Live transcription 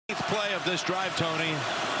Play of this drive, Tony.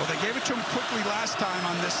 Well, they gave it to him quickly last time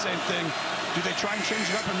on this same thing. Do they try and change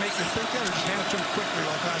it up and make you think that, or just hand it to him quickly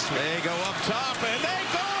like last week? They go up top, and they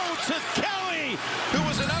go to Kelly, who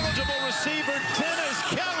was an eligible receiver. Dennis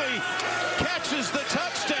Kelly catches the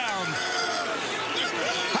touchdown.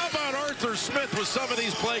 How about Arthur Smith with some of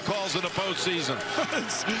these play calls in the postseason?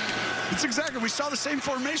 It's exactly. We saw the same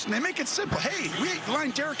formation. They make it simple. Hey, we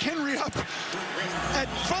line Derrick Henry up at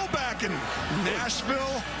fullback in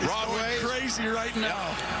Nashville. Broadway Crazy right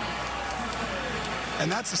now.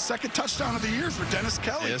 And that's the second touchdown of the year for Dennis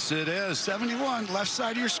Kelly. Yes, it is. 71, left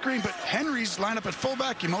side of your screen. But Henry's line up at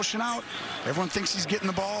fullback, you motion out. Everyone thinks he's getting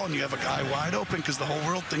the ball, and you have a guy wide open because the whole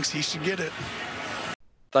world thinks he should get it.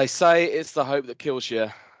 They say it's the hope that kills you.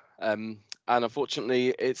 And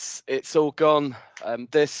unfortunately, it's all gone.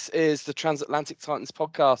 This is the Transatlantic Titans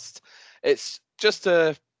podcast. It's just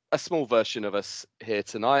a small version of us here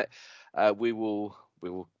tonight. We will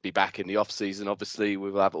be back in the off season. Obviously,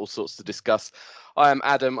 we will have all sorts to discuss. I am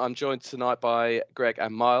Adam. I'm joined tonight by Greg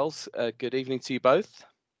and Miles. Good evening to you both.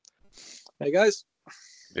 Hey guys.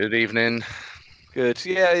 Good evening. Good.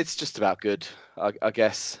 Yeah, it's just about good, I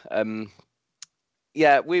guess.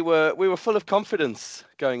 Yeah, we were full of confidence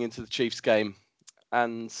going into the Chiefs game,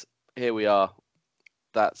 and here we are.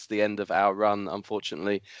 That's the end of our run,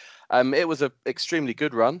 unfortunately. It was an extremely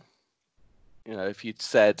good run. You know, if you'd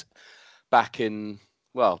said back in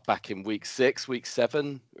week 6, week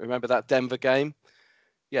 7, remember that Denver game?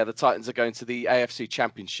 Yeah, the Titans are going to the AFC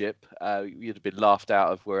Championship. You'd have been laughed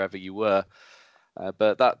out of wherever you were.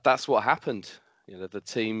 But that's what happened. You know, the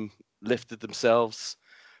team lifted themselves.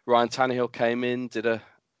 Ryan Tannehill came in, did a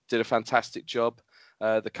fantastic job.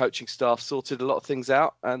 The coaching staff sorted a lot of things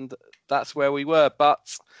out, and that's where we were.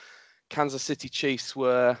 But Kansas City Chiefs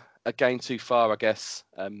were a game too far, I guess.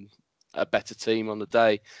 A better team on the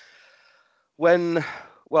day.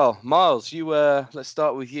 Miles, you were, let's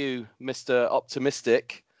start with you, Mr.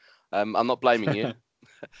 Optimistic. I'm not blaming you.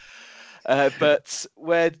 But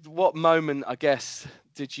what moment, I guess,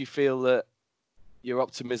 did you feel that your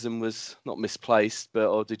optimism was not misplaced,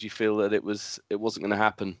 or did you feel that it wasn't going to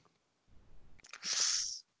happen?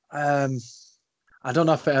 I don't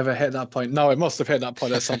know if it ever hit that point. No, it must have hit that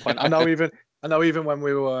point at some point. I know even when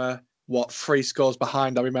we were 3 scores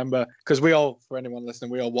behind, I remember, because for anyone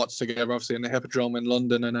listening, we all watched together, obviously, in the Hippodrome in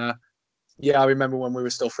London. And I remember when we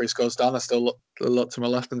were still 3 scores down, I still looked to my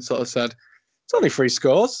left and sort of said, it's only 3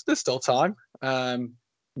 scores. There's still time.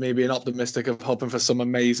 Maybe an optimistic of hoping for some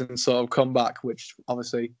amazing sort of comeback, which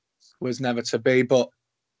obviously was never to be. But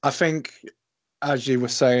I think, as you were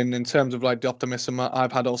saying, in terms of like the optimism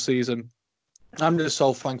I've had all season, I'm just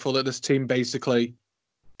so thankful that this team basically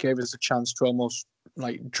gave us a chance to almost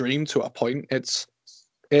like dream to a point.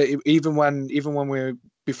 Even when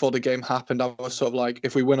before the game happened, I was sort of like,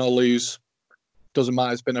 if we win or lose, doesn't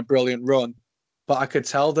matter. It's been a brilliant run. But I could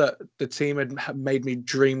tell that the team had made me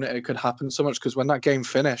dream that it could happen so much, because when that game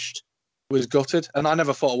finished, I was gutted. And I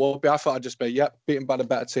never thought it would be. I thought I'd just be, beaten by the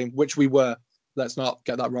better team, which we were. Let's not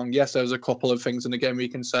get that wrong. Yes, there was a couple of things in the game where you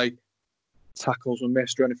can say tackles were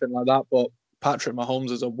missed or anything like that. But Patrick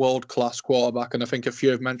Mahomes is a world-class quarterback. And I think a few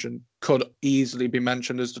have mentioned could easily be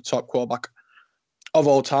mentioned as the top quarterback of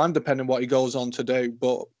all time, depending on what he goes on to do.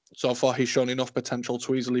 But so far, he's shown enough potential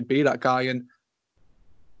to easily be that guy. And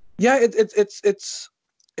yeah,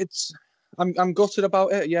 I'm gutted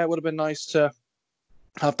about it. Yeah, it would have been nice to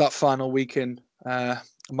have that final week in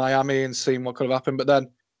Miami and seeing what could have happened. But then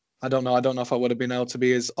I don't know if I would have been able to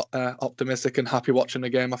be as optimistic and happy watching the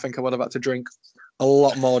game. I think I would have had to drink a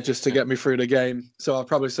lot more just to get me through the game. So I'll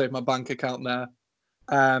probably save my bank account there.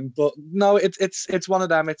 But no, it's one of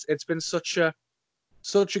them. It's been such a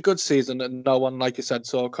good season that no one, like you said,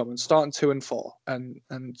 saw coming. Starting 2-4 and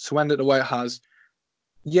to end it the way it has.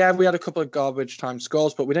 Yeah, we had a couple of garbage time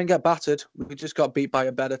scores, but we didn't get battered. We just got beat by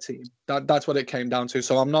a better team. That's what it came down to.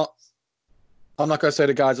 So I'm not going to say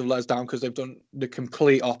the guys have let us down, because they've done the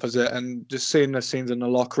complete opposite. And just seeing the scenes in the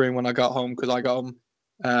locker room when I got home, because I got home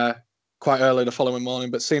quite early the following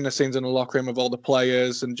morning, but seeing the scenes in the locker room of all the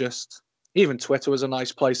players, and just even Twitter was a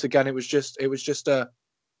nice place. Again, it was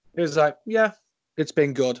like, yeah, it's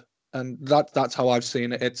been good. And that's how I've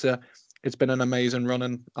seen it. It's been an amazing run,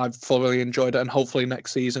 and I've thoroughly enjoyed it. And hopefully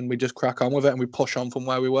next season we just crack on with it and we push on from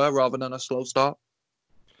where we were rather than a slow start.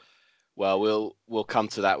 Well, we'll come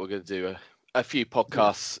to that. We're going to do a few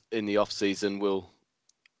podcasts in the off season.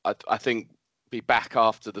 I think, be back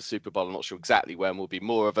after the Super Bowl. I'm not sure exactly when. Will be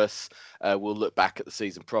more of us. We'll look back at the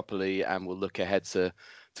season properly, and we'll look ahead to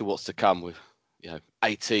what's to come. With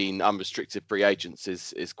 18 unrestricted free agents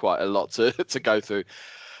is quite a lot to go through.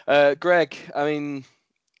 Greg, I mean,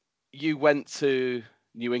 you went to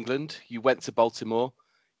New England. You went to Baltimore.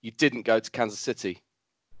 You didn't go to Kansas City.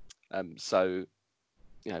 So,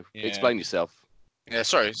 explain yourself. Yeah,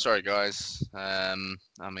 sorry, guys. I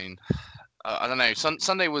mean, I don't know.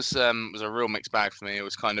 Sunday was a real mixed bag for me. It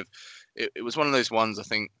was kind of, it was one of those ones. I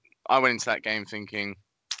think I went into that game thinking,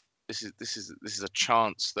 this is a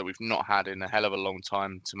chance that we've not had in a hell of a long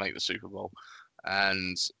time to make the Super Bowl,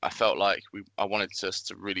 and I felt like I wanted us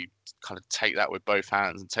to really kind of take that with both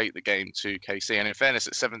hands and take the game to KC. And in fairness,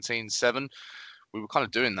 at 17-7, we were kind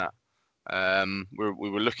of doing that. We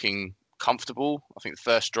were looking comfortable. I think the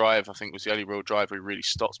first drive, was the only real drive we really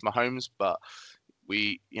stopped Mahomes, but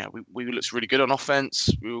we looked really good on offense.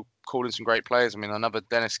 We were calling some great plays. I mean, another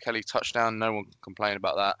Dennis Kelly touchdown. No one can complain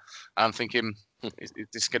about that. And I'm thinking, is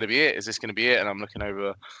this going to be it? Is this going to be it? And I'm looking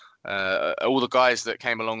over all the guys that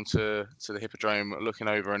came along to the Hippodrome, looking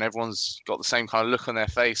over, and everyone's got the same kind of look on their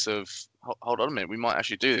face of, hold on a minute, we might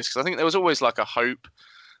actually do this. Because I think there was always like a hope.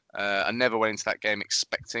 I never went into that game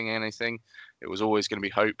expecting anything. It was always going to be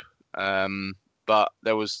hope. But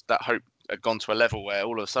there was that hope had gone to a level where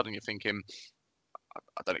all of a sudden you're thinking,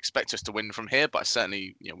 I don't expect us to win from here, but I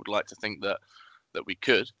certainly would like to think that we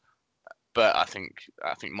could. But I think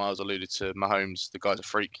Miles alluded to Mahomes. The guy's a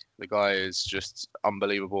freak. The guy is just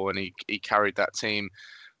unbelievable, and he carried that team.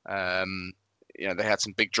 They had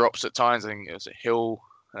some big drops at times. I think it was Hill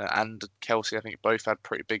and Kelsey. I think both had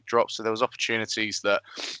pretty big drops. So there was opportunities that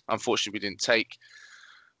unfortunately we didn't take.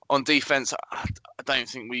 On defense, I don't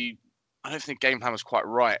think game plan was quite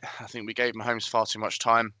right. I think we gave Mahomes far too much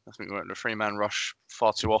time. I think we went to a three-man rush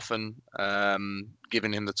far too often,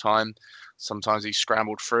 giving him the time. Sometimes he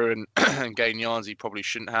scrambled through and gained yards he probably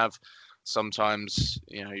shouldn't have. Sometimes,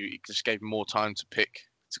 he just gave him more time to pick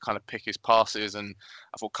his passes, and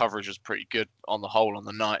I thought coverage was pretty good on the whole on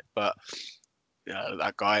the night. But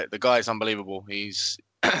the guy is unbelievable. He's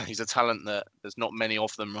a talent that there's not many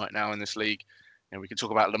of them right now in this league. We could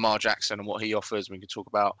talk about Lamar Jackson and what he offers. We could talk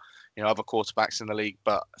about other quarterbacks in the league,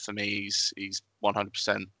 but for me, he's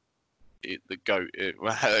 100% the GOAT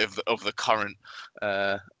of the current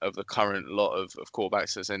lot of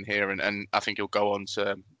quarterbacks that's in here, and I think he'll go on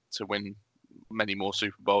to win many more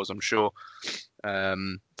Super Bowls, I'm sure.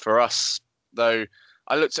 For us, though,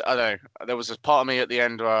 I don't know. There was a part of me at the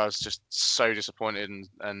end where I was just so disappointed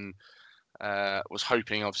and was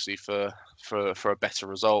hoping, obviously, for a better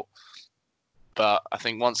result. But I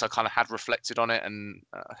think once I kind of had reflected on it, and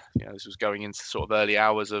this was going into sort of early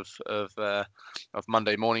hours of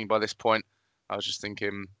Monday morning by this point, I was just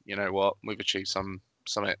thinking, you know what, we've achieved something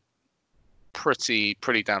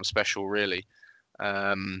pretty damn special, really.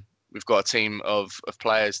 We've got a team of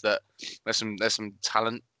players that there's some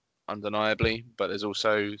talent, undeniably, but there's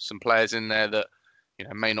also some players in there that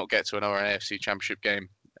may not get to another AFC Championship game,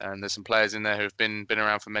 and there's some players in there who have been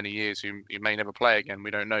around for many years who may never play again.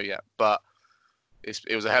 We don't know yet, but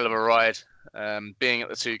it was a hell of a ride. Being at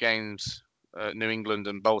the two games, New England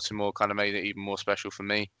and Baltimore, kind of made it even more special for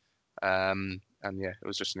me. And yeah, it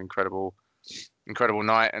was just an incredible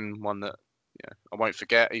night, and one that I won't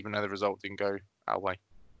forget, even though the result didn't go our way.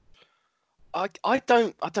 I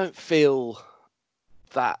don't feel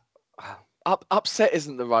that upset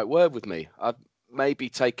isn't the right word with me. I've maybe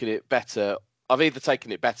taken it better. I've either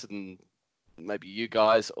taken it better than maybe you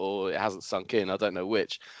guys, or it hasn't sunk in. I don't know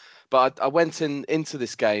which. But I went into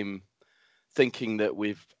this game thinking that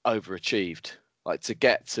we've overachieved. Like, to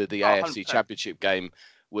get to the AFC Championship game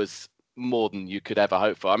was more than you could ever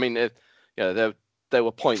hope for. I mean, there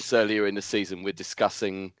were points earlier in the season we're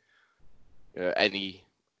discussing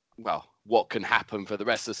what can happen for the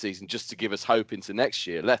rest of the season just to give us hope into next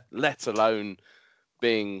year, let alone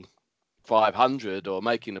being 500 or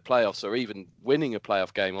making the playoffs or even winning a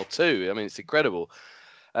playoff game or two. I mean, it's incredible.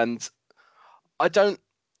 And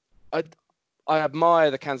I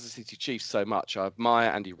admire the Kansas City Chiefs so much. I admire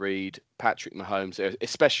Andy Reid, Patrick Mahomes,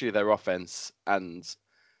 especially their offense and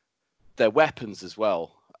their weapons as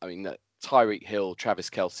well. I mean, Tyreek Hill, Travis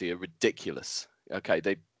Kelce are ridiculous. Okay,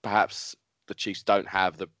 the Chiefs don't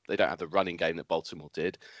have the running game that Baltimore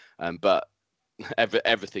did, but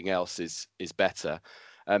everything else is better.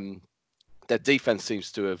 Their defense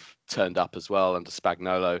seems to have turned up as well under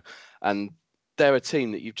Spagnuolo, and they're a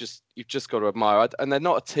team that you've just got to admire. And they're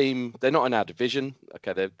not a team. They're not in our division.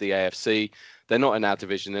 Okay, they're the AFC. They're not in our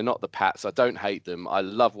division. They're not the Pats. I don't hate them. I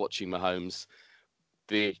love watching Mahomes.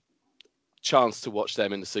 The chance to watch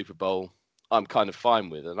them in the Super Bowl, I'm kind of fine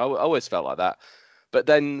with, and I always felt like that. But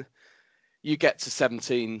then you get to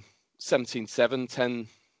 17-7,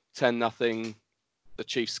 10-0, the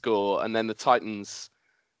Chiefs score, and then the Titans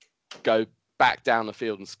go back down the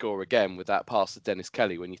field and score again with that pass to Dennis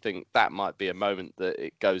Kelly, when you think that might be a moment that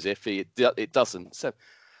it goes iffy, it doesn't. So,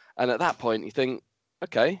 and at that point you think,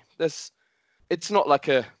 okay, it's not like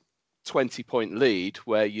a 20-point lead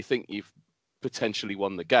where you think you've potentially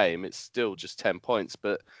won the game. It's still just 10 points,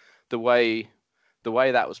 but the way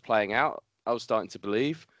that was playing out, I was starting to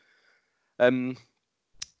believe. I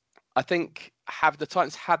think the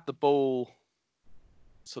Titans had the ball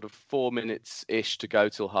sort of 4 minutes ish to go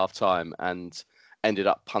till half time and ended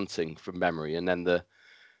up punting from memory, and then the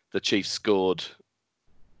Chiefs scored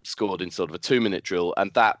in sort of a 2-minute drill,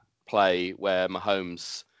 and that play where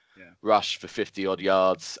Mahomes rushed for 50 odd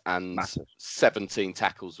yards and Massive. 17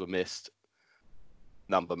 tackles were missed.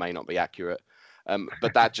 Number may not be accurate,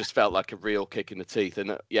 but that just felt like a real kick in the teeth.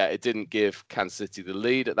 And it didn't give Kansas City the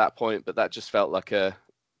lead at that point, but that just felt like a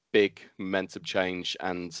big momentum change,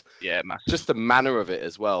 and massive. Just the manner of it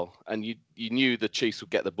as well. And you knew the Chiefs would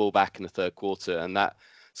get the ball back in the third quarter, and that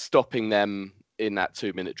stopping them in that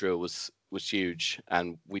 2-minute drill was huge.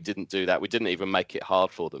 And we didn't do that. We didn't even make it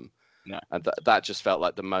hard for them. No. And that just felt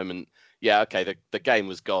like the moment. Yeah, okay, the game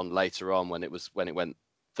was gone later on when it went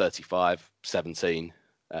 35-17.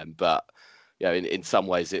 But in some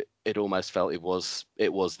ways it almost felt it was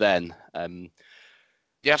then.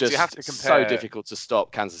 You have to compare. So difficult to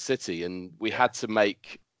stop Kansas City, and we had to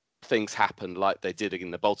make things happen like they did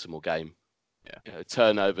in the Baltimore game.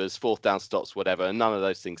 Turnovers, fourth down stops, whatever, and none of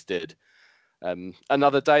those things did.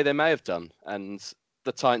 Another day they may have done, and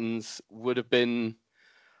the Titans would have been,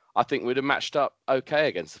 I think, would have matched up okay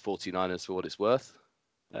against the 49ers for what it's worth.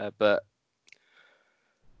 But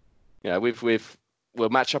we'll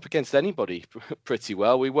match up against anybody pretty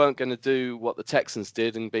well. We weren't going to do what the Texans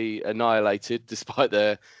did and be annihilated despite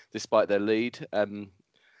their lead.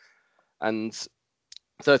 And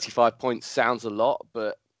 35 points sounds a lot,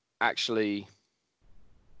 but actually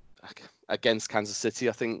against Kansas City,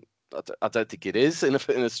 I don't think it is in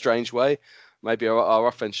a strange way. Maybe our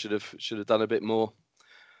offense should have done a bit more.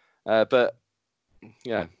 But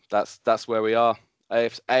yeah, that's where we are.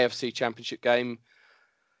 AFC Championship game.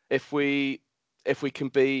 If we can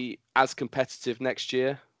be as competitive next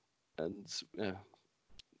year, and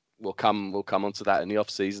we'll come onto that in the off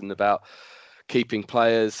season about keeping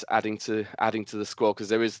players, adding to the squad, because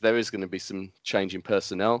there is going to be some change in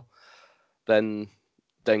personnel. Then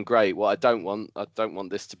great. What I don't want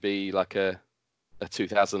this to be like a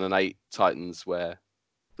 2008 Titans where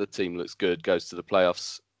the team looks good, goes to the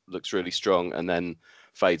playoffs, looks really strong, and then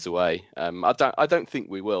fades away. I don't think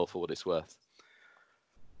we will, for what it's worth.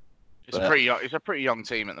 It's a pretty young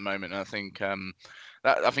team at the moment, and I think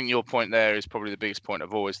I think your point there is probably the biggest point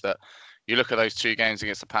of all, is that you look at those two games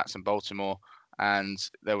against the Pats and Baltimore, and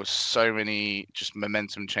there was so many just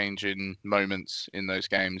momentum changing moments in those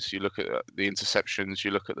games. You look at the interceptions,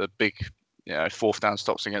 you look at the big fourth down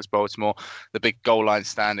stops against Baltimore, the big goal line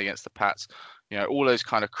stand against the Pats. All those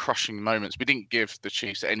kind of crushing moments. We didn't give the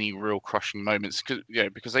Chiefs any real crushing moments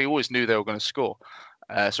because they always knew they were going to score.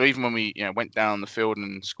 So even when we went down the field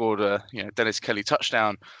and scored a Dennis Kelly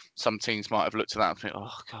touchdown, some teams might have looked at that and think,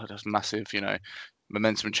 oh God, that's massive,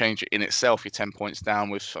 momentum change in itself. You're 10 points down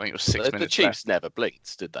with, I think it was 6 minutes. The Chiefs never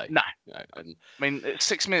blinked, did they? No. And I mean,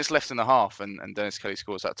 6 minutes left in the half, and Dennis Kelly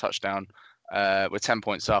scores that touchdown. We're 10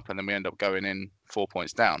 points up, and then we end up going in 4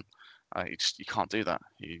 points down. You can't do that.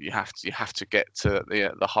 You have to get to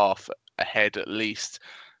the half ahead at least,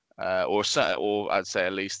 or I'd say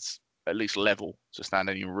at least level to stand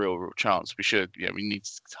any real chance. We need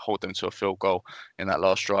to hold them to a field goal in that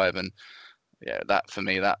last drive, and that for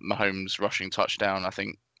me, that Mahomes rushing touchdown, I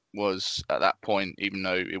think, was at that point, even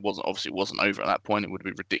though it wasn't over at that point, it would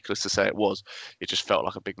be ridiculous to say it was. It just felt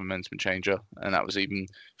like a big momentum changer, and that was, even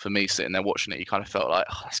for me sitting there watching it, you kind of felt like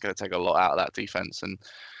that's going to take a lot out of that defense. And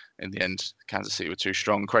in the end, Kansas City were too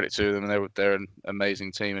strong. Credit to them, they're an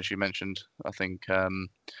amazing team, as you mentioned. I think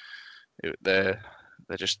they've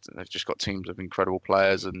just got teams of incredible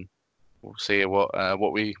players, and we'll see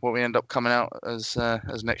what we end up coming out as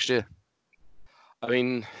next year. I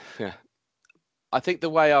mean, I think the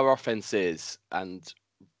way our offense is, and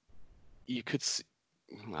you could,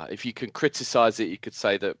 if you can criticize it, you could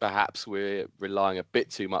say that perhaps we're relying a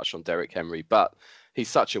bit too much on Derrick Henry, but he's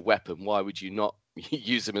such a weapon. Why would you not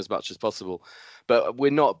use him as much as possible? But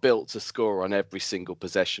we're not built to score on every single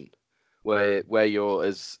possession. Where you're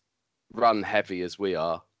as run heavy as we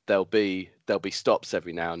are, there'll be stops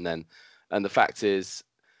every now and then. And the fact is,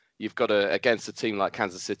 you've got to, against a team like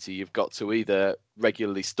Kansas City, you've got to either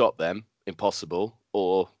regularly stop them, impossible,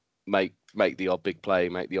 or make the odd big play,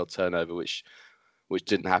 make the odd turnover, which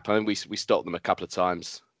didn't happen. We stopped them a couple of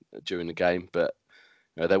times during the game, but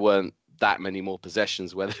they weren't that many more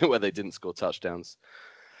possessions where they didn't score touchdowns.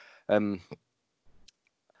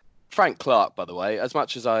 Frank Clark, by the way, as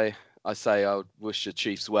much as I say I would wish the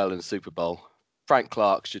Chiefs well in the Super Bowl, Frank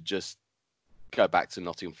Clark should just go back to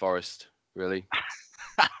Nottingham Forest, really.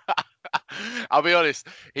 I'll be honest,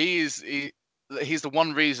 he's the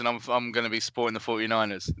one reason I'm going to be supporting the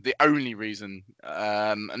 49ers. The only reason.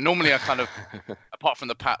 Normally I kind of, apart from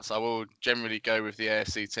the Pats, I will generally go with the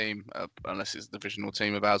AFC team, unless it's a divisional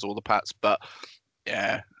team of ours or the Pats. But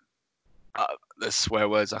yeah, there's swear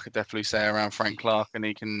words I could definitely say around Frank Clark, and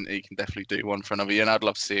he can definitely do one for another year. And I'd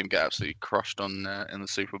love to see him get absolutely crushed on in the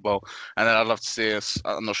Super Bowl. And then I'd love to see us.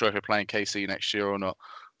 I'm not sure if we're playing KC next year or not.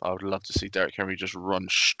 But I would love to see Derrick Henry just run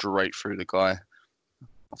straight through the guy.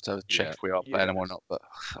 I have to check if we are playing him or not. But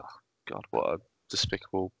God, what a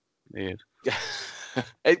despicable idiot.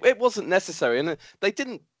 It wasn't necessary, and they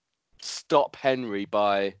didn't stop Henry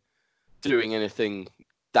by doing anything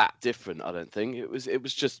that different. I don't think it was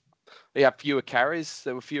just he had fewer carries,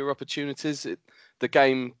 there were fewer opportunities. The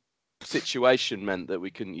game situation meant that we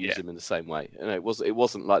couldn't use him in the same way, and it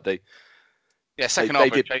wasn't like they. Yeah, second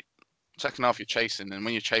half you're chasing, and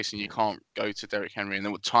when you're chasing, you can't go to Derrick Henry, and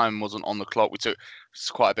the time wasn't on the clock. We took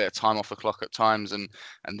quite a bit of time off the clock at times, and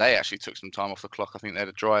they actually took some time off the clock. I think they had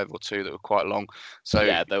a drive or two that were quite long. So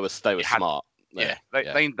yeah, they were smart.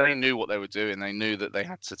 They knew what they were doing. They knew that they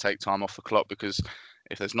had to take time off the clock, because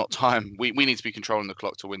if there's not time, we need to be controlling the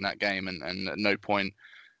clock to win that game. And at no point,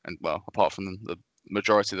 and well, apart from the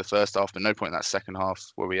majority of the first half, but no point in that second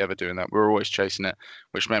half were we ever doing that. We were always chasing it,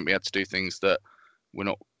 which meant we had to do things that we're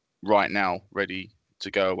not right now ready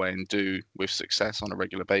to go away and do with success on a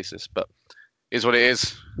regular basis. But it is what it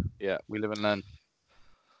is. Yeah, we live and learn.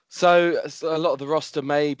 So a lot of the roster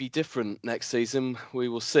may be different next season. We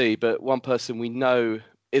will see. But one person we know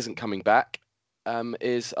isn't coming back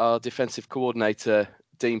is our defensive coordinator,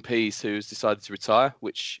 Dean Pease, who's decided to retire,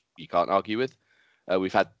 which you can't argue with.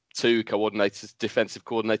 We've had two defensive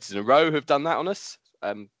coordinators in a row who've done that on us.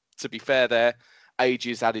 To be fair, their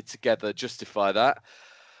ages added together justify that.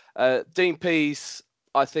 Dean Pease,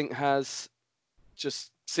 I think, has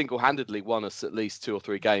just single-handedly won us at least 2 or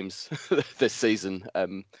 3 games this season.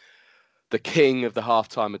 The king of the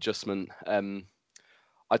halftime adjustment.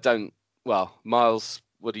 Miles,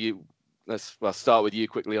 let's start with you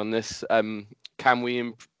quickly on this. Can we?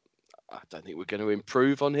 I don't think we're going to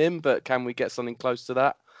improve on him, but can we get something close to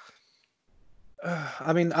that?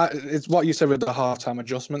 I mean, it's what you said with the halftime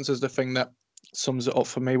adjustments is the thing that sums it up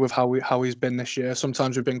for me with how he's been this year.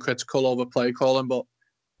 Sometimes we've been critical over play calling, but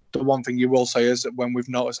the one thing you will say is that when we've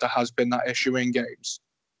noticed there has been that issue in games,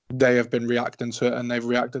 they have been reacting to it, and they've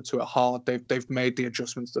reacted to it hard. They've made the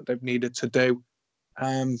adjustments that they've needed to do.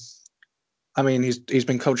 I mean, he's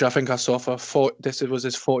been coach. I think I saw this was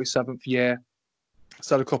his 47th year. He's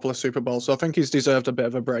had a couple of Super Bowls, so I think he's deserved a bit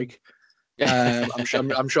of a break. I'm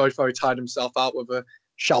sure he's probably tired himself out with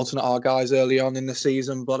shouting at our guys early on in the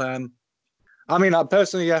season. But I mean,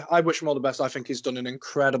 personally, I wish him all the best. I think he's done an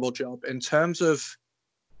incredible job in terms of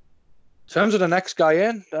the next guy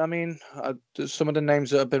in. I mean, some of the names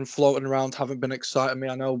that have been floating around haven't been exciting me.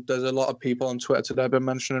 I know there's a lot of people on Twitter today have been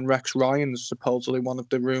mentioning Rex Ryan as supposedly one of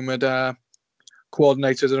the rumoured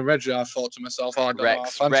coordinators. And originally I thought to myself,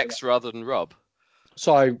 Rex rather than Rob.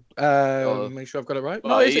 Sorry, make sure I've got it right.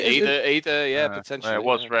 Well, either, potentially. It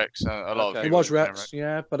was Rex. A lot of people. It was Rex,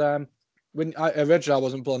 yeah. But originally I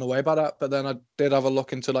wasn't blown away by that. But then I did have a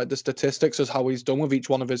look into the statistics as how he's done with each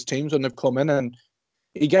one of his teams when they've come in, and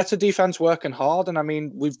he gets a defense working hard. And I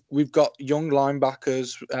mean, we've got young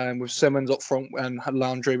linebackers with Simmons up front and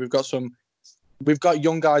Landry. We've got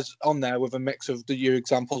young guys on there with a mix of your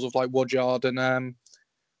examples of Woodyard and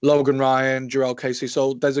Logan Ryan, Jarrell Casey.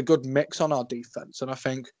 So there's a good mix on our defense. And I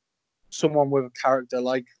think someone with a character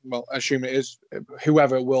I assume it is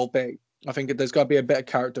whoever it will be. I think there's got to be a bit of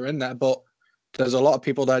character in there, but there's a lot of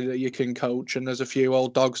people there that you can coach, and there's a few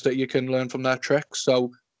old dogs that you can learn from their tricks.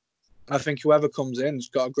 So I think whoever comes in has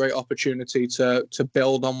got a great opportunity to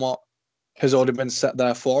build on what has already been set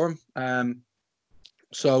there for him.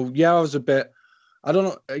 So yeah, I was a bit, I don't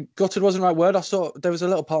know, gutted wasn't the right word. I saw there was a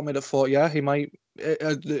little part of me that thought, yeah, he might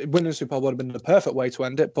winning Super Bowl would have been the perfect way to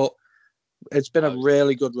end it, but it's been a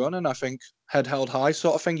really good run, and I think head held high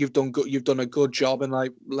sort of thing. You've done a good job,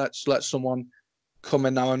 and let's let someone come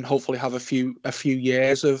in now and hopefully have a few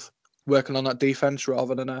years of working on that defense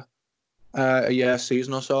rather than a year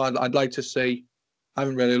season or so. I'd like to see. I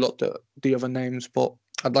haven't really looked at the other names, but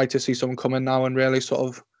I'd like to see someone come in now and really sort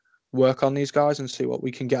of work on these guys and see what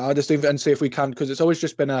we can get out of this and see if we can, because it's always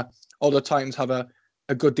just been all the Titans have a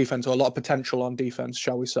good defense or a lot of potential on defense,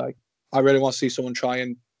 shall we say. I really want to see someone try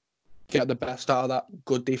and get the best out of that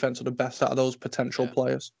good defense or the best out of those potential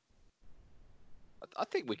players. I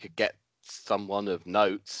think we could get someone of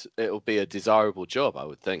note. It'll be a desirable job, I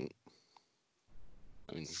would think.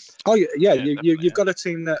 I mean, you've got a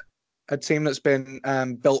team that's been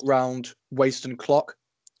built round waste and clock.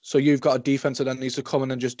 So you've got a defense that then needs to come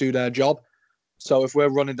in and just do their job. So if we're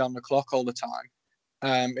running down the clock all the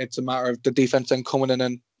time, it's a matter of the defense then coming in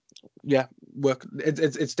and work.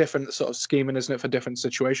 It's different sort of scheming, isn't it, for different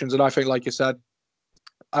situations? And I think, like you said,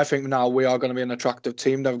 I think now we are going to be an attractive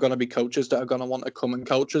team. There are going to be coaches that are going to want to come and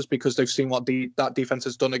coach us because they've seen what that defense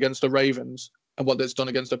has done against the Ravens and what it's done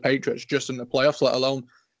against the Patriots just in the playoffs, let alone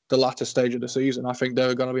the latter stage of the season. I think there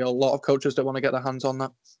are going to be a lot of coaches that want to get their hands on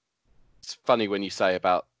that. It's funny when you say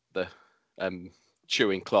about the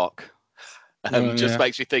chewing clock. Just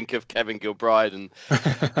makes you think of Kevin Gilbride and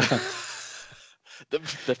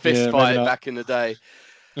the fist fight back in the day.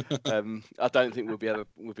 I don't think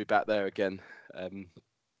we'll be back there again.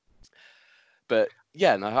 But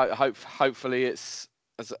yeah, no, hopefully it's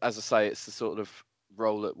as I say, it's the sort of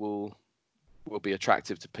role that will be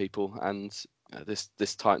attractive to people, and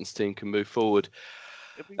this Titans team can move forward.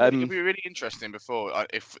 It'd be really interesting if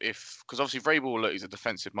because obviously Vrabel, he's a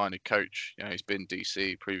defensive-minded coach. He's been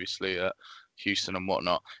DC previously at Houston and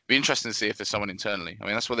whatnot. It'd be interesting to see if there's someone internally. I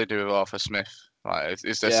mean, that's what they do with Arthur Smith. Like,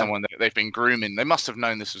 is there someone that they've been grooming? They must have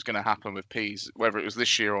known this was going to happen with Pease, whether it was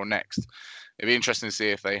this year or next. It'd be interesting to see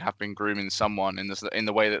if they have been grooming someone in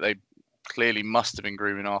the way that they clearly must have been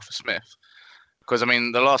grooming Arthur Smith. Because, I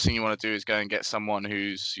mean, the last thing you want to do is go and get someone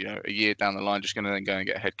who's, a year down the line just going to then go and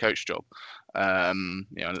get a head coach job.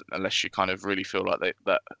 Unless you kind of really feel like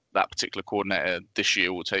that particular coordinator this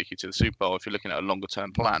year will take you to the Super Bowl if you're looking at a longer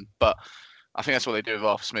term plan. But I think that's what they do with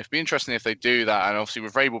Arthur Smith. It'd be interesting if they do that. And obviously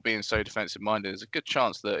with Vrabel being so defensive minded, there's a good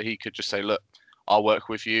chance that he could just say, look, I'll work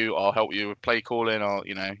with you. I'll help you with play calling. Or,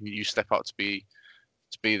 you step up to be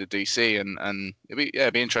the DC. And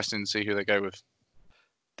it'd be interesting to see who they go with.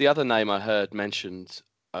 The other name I heard mentioned,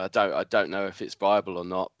 I don't know if it's viable or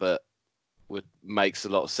not, but makes a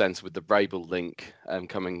lot of sense with the Vrabel link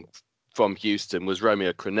coming from Houston, was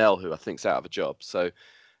Romeo Crennel, who I think's out of a job. So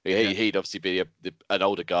he'd obviously be an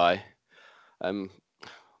older guy. I don't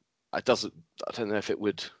know if it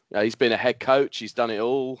would. He's been a head coach. He's done it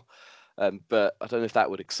all, but I don't know if that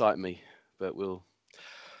would excite me. But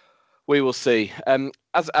we will see.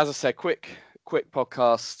 As I said, quick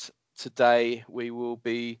podcast today. We'll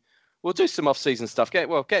do some off-season stuff. Get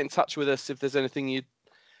in touch with us if there's anything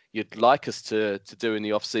you'd like us to do in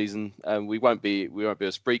the off-season. We won't be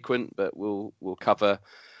as frequent, but we'll cover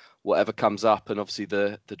whatever comes up, and obviously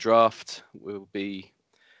the draft will be.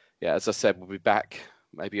 Yeah, as I said, we'll be back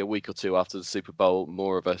maybe a week or two after the Super Bowl,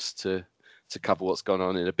 more of us to cover what's gone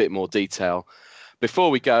on in a bit more detail.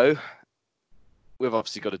 Before we go, we've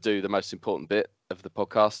obviously got to do the most important bit of the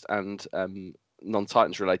podcast and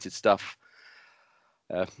non-Titans related stuff.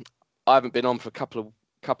 I haven't been on for a couple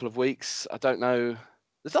of weeks. I don't know.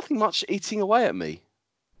 There's nothing much eating away at me,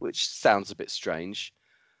 which sounds a bit strange.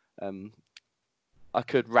 I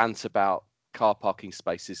could rant about car parking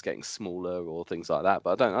spaces getting smaller or things like that,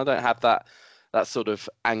 but I don't have that sort of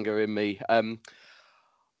anger in me.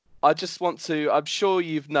 I just want to, I'm sure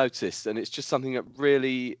you've noticed, and it's just something that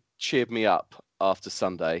really cheered me up after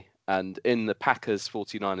Sunday. And in the Packers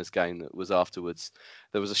 49ers game that was afterwards,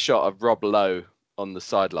 there was a shot of Rob Lowe on the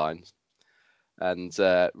sidelines. And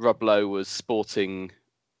Rob Lowe was sporting,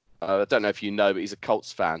 I don't know if you know, but he's a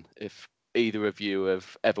Colts fan. If either of you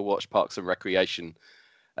have ever watched Parks and Recreation,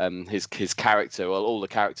 his character, well, all the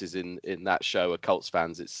characters in that show are Colts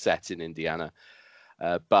fans. It's set in Indiana,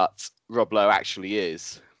 but Rob Lowe actually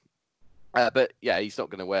is. But yeah, he's not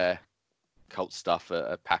going to wear Colts stuff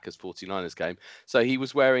at a Packers 49ers game. So he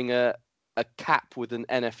was wearing a cap with an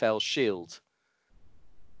NFL shield,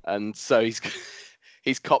 and so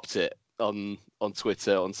he's copped it on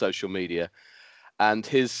Twitter, on social media, and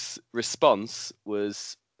his response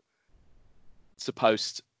was to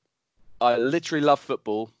post, I literally love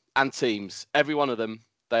football and teams. Every one of them.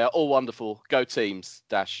 They are all wonderful. Go teams.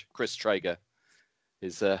 - Chris Traeger.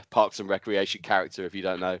 His Parks and Recreation character, if you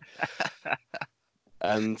don't know.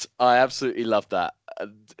 And I absolutely love that.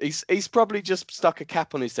 And he's probably just stuck a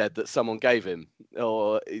cap on his head that someone gave him.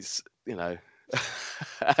 Or he's,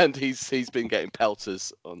 and he's been getting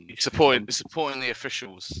pelters on. He's supporting the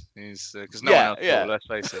officials. Because no one else will, let's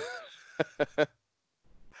face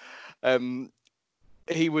it.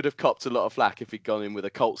 He would have copped a lot of flack if he'd gone in with a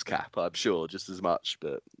Colts cap, I'm sure, just as much.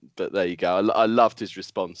 But there you go. I loved his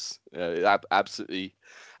response. Absolutely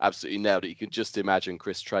nailed it. You can just imagine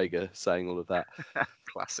Chris Traeger saying all of that.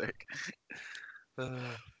 Classic.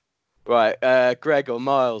 Right, Greg or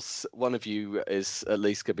Miles, one of you is at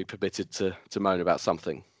least going to be permitted to moan about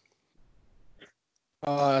something.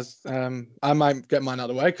 I might get mine out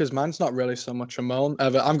of the way because mine's not really so much a moan.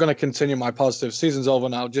 I'm going to continue my positive. Season's over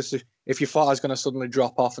now. Just if you thought I was going to suddenly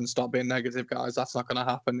drop off and stop being negative, guys, that's not going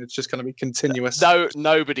to happen. It's just going to be continuous. No,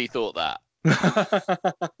 nobody thought that.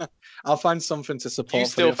 I'll find something to support. Do you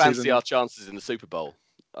still fancy our chances in the Super Bowl?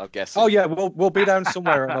 I guess. Oh yeah, we'll be down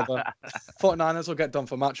somewhere or another. 49ers will get done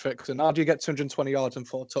for match fixing. How do you get 220 yards and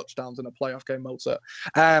 4 touchdowns in a playoff game, Mozart?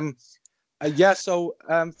 So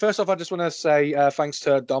first off, I just want to say thanks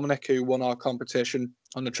to Dominic, who won our competition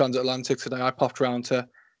on the Transatlantic today. I popped round to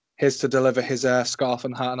his to deliver his scarf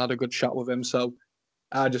and hat and had a good chat with him. So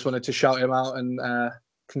I just wanted to shout him out and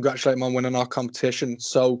congratulate him on winning our competition.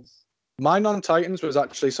 So my non-Titans was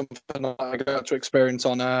actually something I got to experience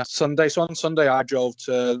on Sunday. So on Sunday, I drove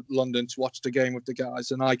to London to watch the game with the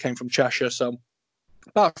guys, and I came from Cheshire, so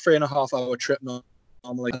about a 3.5 hour trip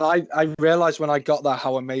normally. And I realised when I got there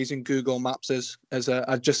how amazing Google Maps is as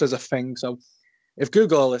a thing. So if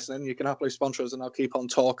Google are listening, you can happily sponsor us, and I'll keep on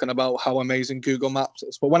talking about how amazing Google Maps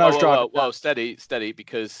is. But when I was driving, steady,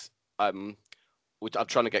 because I'm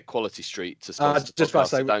trying to get Quality Street to sponsor just about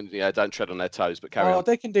to say, don't tread on their toes, but carry on.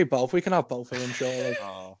 They can do both. We can have both of them, surely.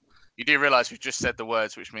 You do realise we've just said the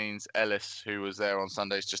words, which means Ellis, who was there on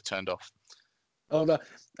Sundays, just turned off.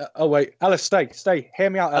 Wait, Ellis, stay.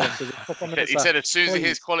 Hear me out, Ellis. He said as soon as he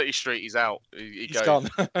hears Quality Street, he's out. He's goes. Gone.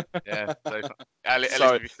 Yeah. So,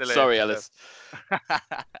 Sorry, Ellis.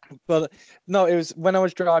 But no, it was when I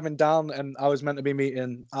was driving down, and I was meant to be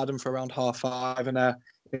meeting Adam for around 5:30, and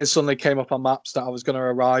it suddenly came up on maps that I was going to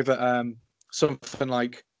arrive at something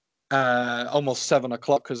like almost 7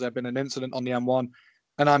 o'clock because there'd been an incident on the M1.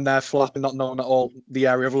 And I'm there flapping, not knowing at all the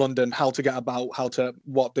area of London, how to get about,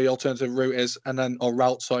 what the alternative route is, or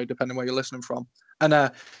route, sorry, depending where you're listening from.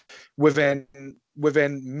 And within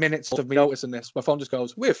minutes of me noticing this, my phone just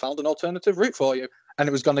goes, "We have found an alternative route for you," and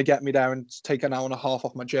it was going to get me there and take an hour and a half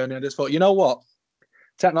off my journey. I just thought, you know what,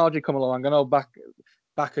 technology come along. I know back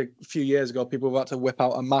a few years ago, people were about to whip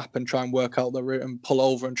out a map and try and work out the route and pull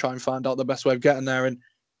over and try and find out the best way of getting there. And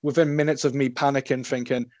within minutes of me panicking,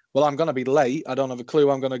 thinking, well, I'm going to be late. I don't have a clue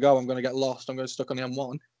where I'm going to go. I'm going to get lost. I'm going to get stuck on the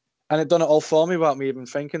M1. And it done it all for me without me even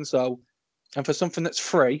thinking. So, and for something that's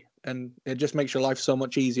free, and it just makes your life so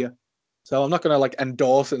much easier. So I'm not going to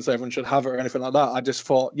endorse it and say everyone should have it or anything like that. I just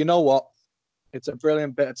thought, you know what? It's a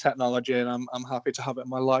brilliant bit of technology, and I'm happy to have it in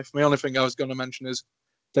my life. The only thing I was going to mention is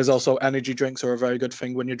there's also energy drinks are a very good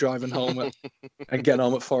thing when you're driving home and getting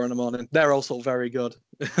home at 4 a.m. They're also very good.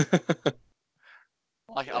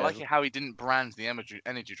 I like it how he didn't brand the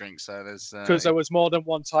energy drink. So there's because there was more than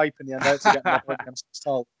one type in the end. To get more against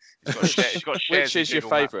the He's got Which is your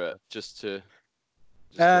favourite? Just to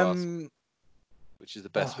ask. Which is the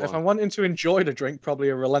best one? If I'm wanting to enjoy the drink, probably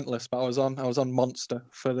a Relentless. But I was on Monster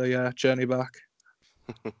for the journey back.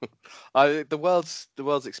 The world's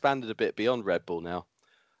expanded a bit beyond Red Bull now.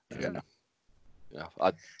 They're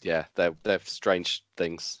strange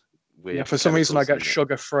things. For some reason I get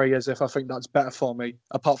sugar free, as if I think that's better for me,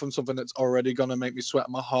 apart from something that's already going to make me sweat,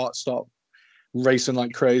 my heart stop racing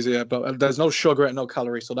like crazy. But there's no sugar and no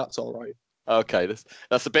calories, so that's all right. Okay,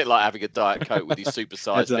 that's a bit like having a Diet Coke with your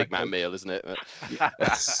supersized Big Mac meal, isn't it?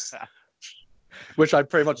 Which I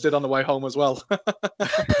pretty much did on the way home as well.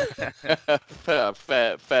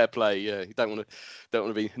 fair play. Yeah, you don't want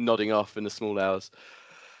to be nodding off in the small hours.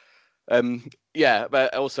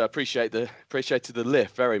 But also appreciated the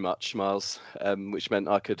lift very much, Miles, which meant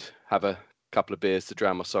I could have a couple of beers to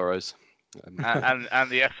drown my sorrows. And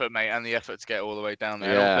the effort, mate, and the effort to get all the way down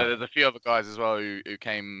there. Yeah. Also, there's a few other guys as well who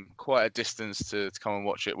came quite a distance to come and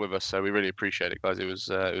watch it with us. So we really appreciate it, guys. It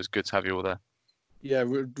was good to have you all there. Yeah,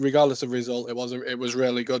 regardless of result, it was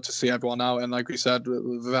really good to see everyone out. And like we said,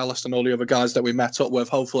 with Ellis and all the other guys that we met up with,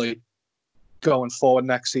 hopefully going forward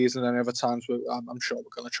next season and other times, I'm sure we're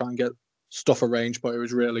going to try and get stuff arranged. But it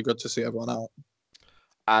was really good to see everyone out.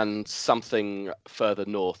 And something further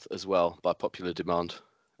north as well, by popular demand.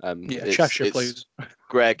 Cheshire, please.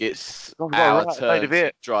 Greg, it's our turn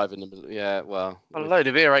to drive in the middle. Yeah, well, a load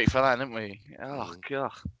of earache for that, didn't we? Oh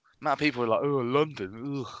god, amount of people were like, "Oh,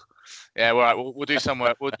 London." Ugh. Yeah, well, right, we'll do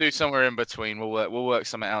somewhere. We'll do somewhere in between. We'll work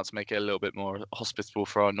something out to make it a little bit more hospitable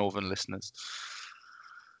for our northern listeners.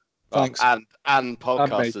 Thanks. And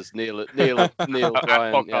podcasters, Neil Brian,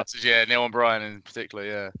 podcasters, yeah, Neil and Brian in particular,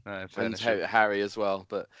 yeah. No, and Harry as well.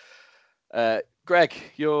 But Greg,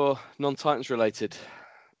 you're non-Titans related.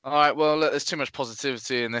 All right, well, look, there's too much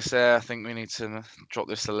positivity in this air. I think we need to drop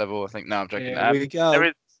this to level. I think. No, I'm joking. Here we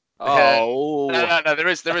go. Oh, No. There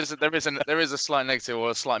is a slight negative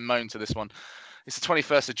or a slight moan to this one. It's the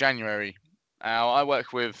 21st of January. Now I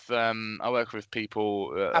work with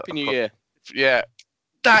people. Happy New Year. Yeah,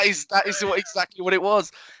 that is exactly what it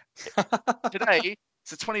was. Today,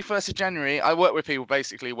 it's the 21st of January. I work with people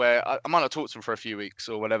basically where I might not talk to them for a few weeks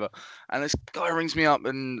or whatever, and this guy rings me up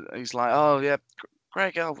and he's like, "Oh yeah,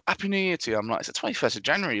 Greg, Happy New Year to you." I'm like, "It's the 21st of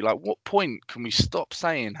January. Like, what point can we stop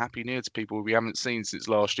saying Happy New Year to people we haven't seen since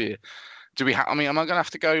last year? Do we? I mean, am I gonna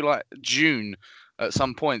have to go like June at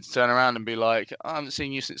some point to turn around and be like, I haven't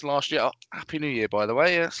seen you since last year. Oh, Happy New Year, by the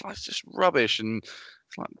way. It's like it's just rubbish, and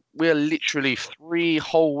it's like we're literally 3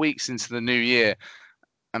 whole weeks into the new year,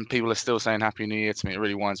 and people are still saying Happy New Year to me. It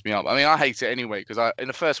really winds me up. I mean, I hate it anyway because in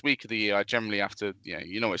the first week of the year, I generally have to,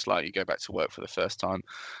 you know what it's like. You go back to work for the first time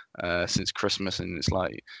since Christmas, and it's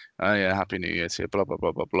like, oh yeah, Happy New Year to you, blah blah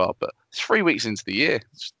blah blah blah. But it's 3 weeks into the year.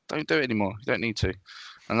 Just don't do it anymore. You don't need to.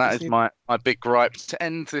 And that is my big gripe to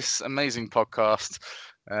end this amazing podcast.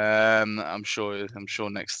 I'm sure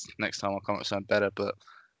next time I'll come up with something better, but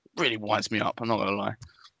it really winds me up. I'm not gonna lie.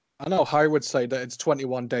 I know Harry would say that it's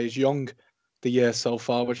 21 days young, the year so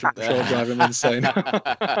far, which I'm sure drive him insane.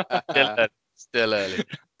 Still early.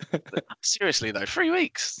 Seriously though, 3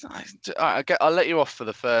 weeks. I'll let you off for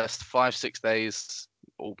the first 5-6 days,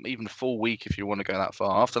 or even a full week if you want to go that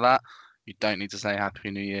far. After that, you don't need to say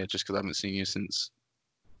Happy New Year just because I haven't seen you since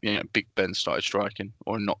Big Ben started striking,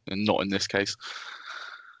 or not in this case.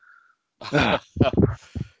 Yeah,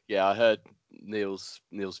 I heard Neil's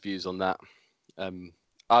views on that. I'm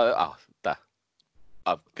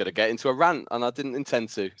gonna get into a rant, and I didn't intend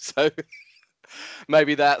to. So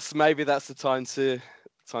maybe that's the time to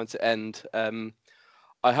end.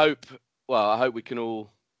 I hope we can all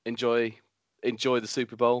enjoy the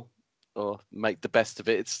Super Bowl, or make the best of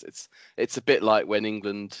it. It's a bit like when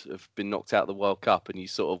England have been knocked out of the World Cup and you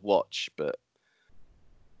sort of watch, but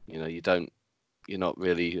you're not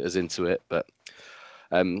really as into it. But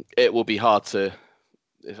it will be hard to.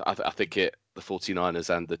 I think the 49ers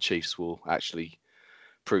and the Chiefs will actually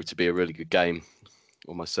prove to be a really good game.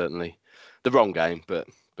 Almost certainly the wrong game, but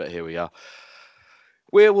here we are.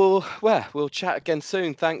 We'll chat again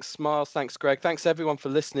soon. Thanks, Miles. Thanks, Greg. Thanks everyone for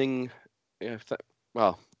listening.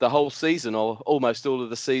 The whole season, or almost all of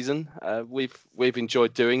the season. We've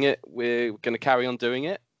enjoyed doing it. We're going to carry on doing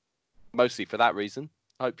it, mostly for that reason.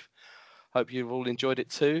 Hope you've all enjoyed it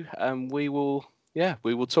too. And we will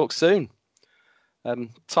talk soon.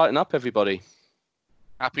 Tighten up, everybody.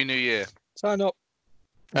 Happy New Year. Sign up.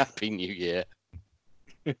 Happy New Year.